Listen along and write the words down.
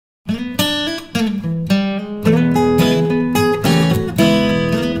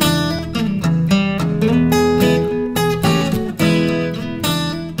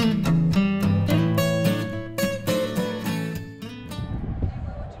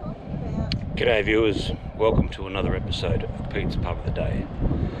G'day viewers, welcome to another episode of Pete's Pub of the Day.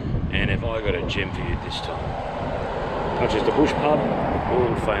 And have I got a gem for you this time? Not just a bush pub,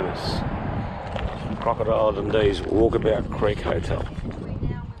 world famous Crocodile Dundee's Walkabout Creek Hotel,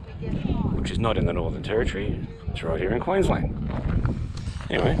 which is not in the Northern Territory, it's right here in Queensland.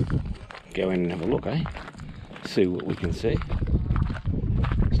 Anyway, go in and have a look, eh? See what we can see.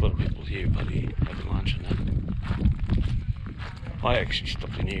 There's a lot of people here bloody having lunch and that. I actually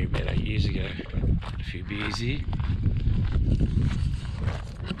stopped in here about 8 years ago, had a few beers here.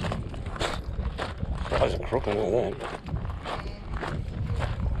 Guys are crook, I know that.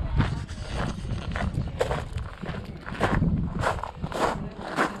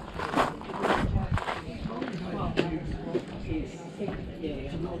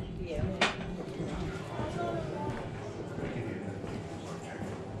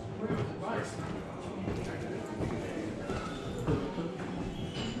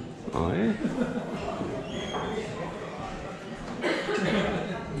 Oh yeah?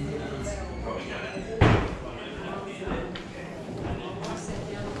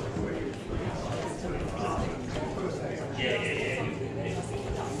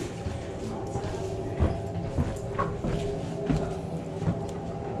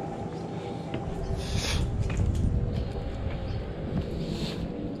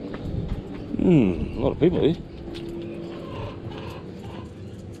 A lot of people here.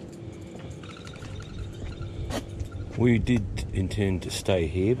 We did intend to stay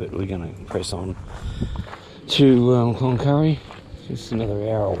here, but we're going to press on to Cloncurry. Just another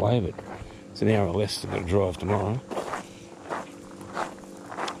hour away, but it's an hour less than to drive tomorrow.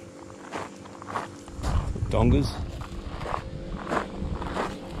 Dongas.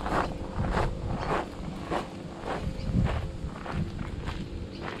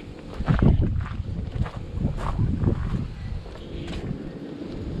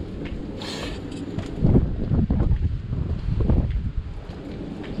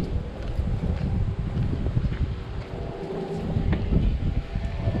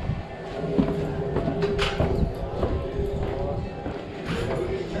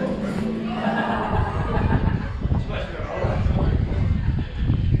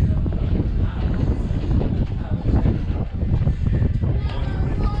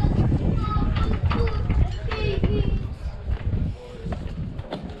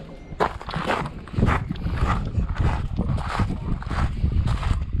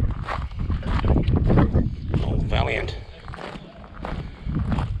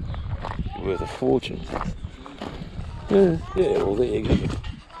 Worth a fortune. Yeah, well there you go.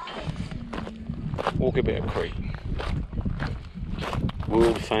 Walkabout Creek,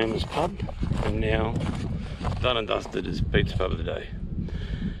 world famous pub, and now done and dusted as Pete's Pub of the Day.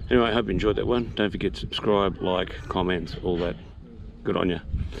 Anyway, I hope you enjoyed that one. Don't forget to subscribe, like, comments, all that. Good on you.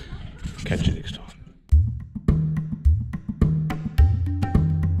 Catch you next time.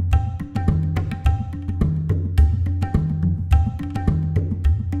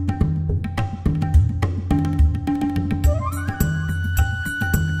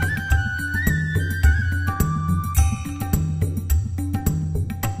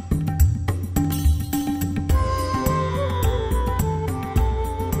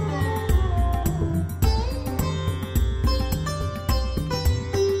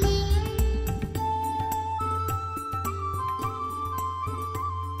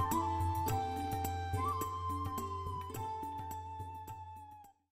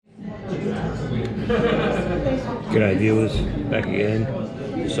 G'day viewers, back again.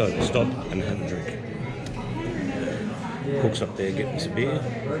 Decided to stop and have a drink. Cook's up there getting some beer.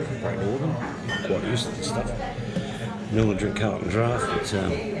 Great Northern, quite used to this stuff. Normally drink Carlton Draft, but yeah,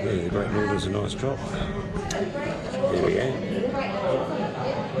 the Great Northern's a nice drop. There we go.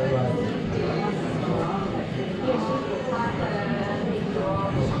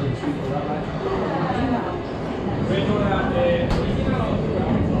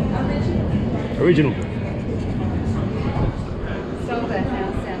 Original.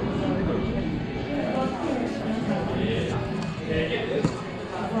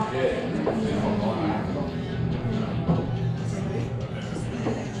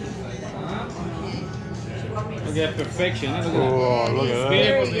 Look at perfection. Look at oh, look at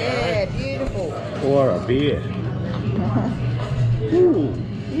that. Yeah, beautiful. What a beer. Ooh,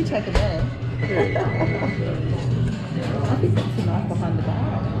 you take a minute. I think that's a knife behind the bar.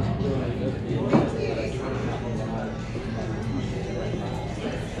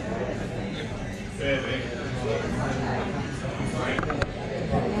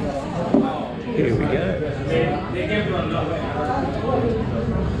 Here we go.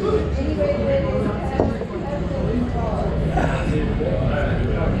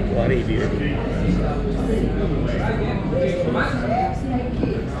 honey view.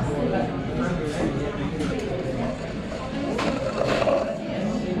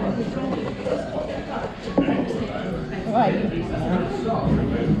 Right.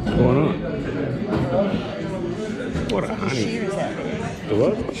 Why not? What a The honey. shearers out there. The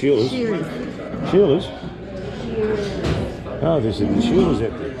what? Shearers? Shearers. Shearers? Oh, there's the Shearers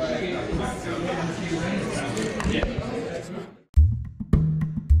out there.